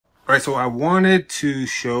All right, so I wanted to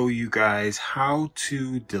show you guys how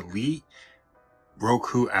to delete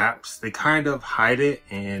Roku apps. They kind of hide it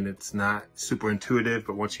and it's not super intuitive,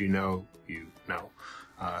 but once you know, you know.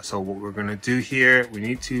 So what we're gonna do here, we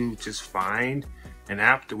need to just find an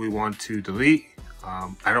app that we want to delete.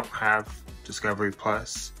 I don't have Discovery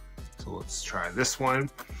Plus, so let's try this one.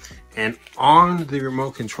 And on the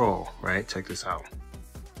remote control, right, check this out.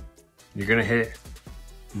 You're gonna hit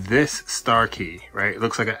this star key, right? It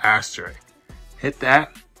looks like an asterisk. Hit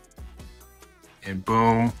that, and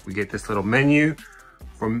boom, we get this little menu.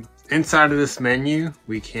 From inside of this menu,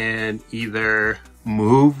 we can either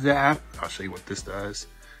move the app. I'll show you what this does.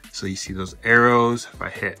 So you see those arrows. If I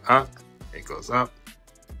hit up, it goes up,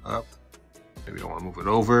 up. Maybe I don't want to move it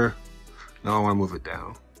over. No, I want to move it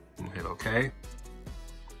down. I'm gonna hit OK.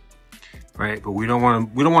 Right, but we don't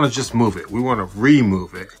want to just move it. We want to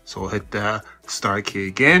remove it. So we'll hit the star key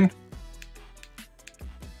again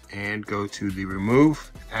and go to the remove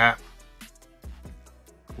app.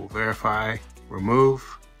 We'll verify,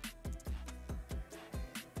 remove,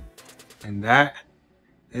 and that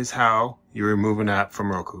is how you remove an app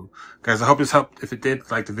from Roku. Guys, I hope this helped. If it did,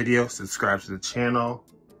 like the video, subscribe to the channel.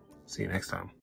 See you next time.